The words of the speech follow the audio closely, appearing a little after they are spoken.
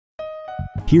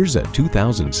Here's a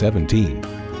 2017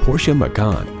 Porsche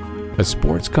Macan. A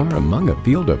sports car among a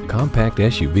field of compact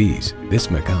SUVs,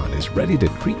 this Macan is ready to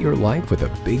treat your life with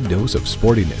a big dose of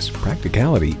sportiness,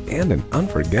 practicality, and an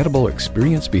unforgettable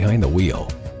experience behind the wheel.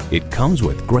 It comes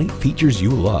with great features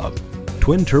you love: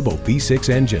 twin-turbo V6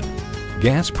 engine,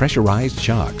 gas pressurized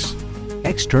shocks,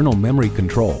 external memory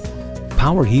control,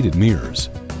 power heated mirrors,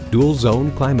 dual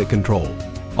zone climate control,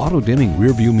 auto-dimming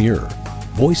rearview mirror,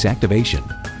 voice activation,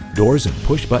 doors and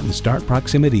push-button start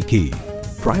proximity key,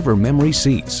 driver memory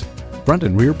seats, front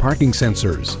and rear parking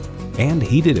sensors, and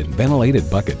heated and ventilated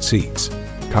bucket seats.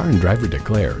 Car and Driver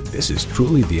declare this is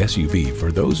truly the SUV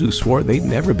for those who swore they'd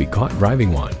never be caught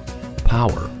driving one.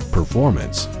 Power,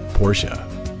 performance, Porsche.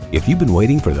 If you've been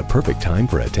waiting for the perfect time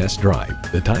for a test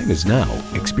drive, the time is now.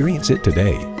 Experience it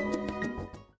today.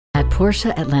 At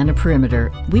Porsche Atlanta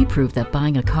Perimeter, we prove that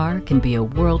buying a car can be a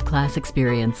world-class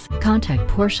experience. Contact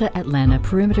Porsche Atlanta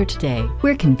Perimeter today.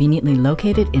 We're conveniently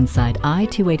located inside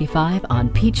I-285 on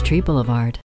Peachtree Boulevard.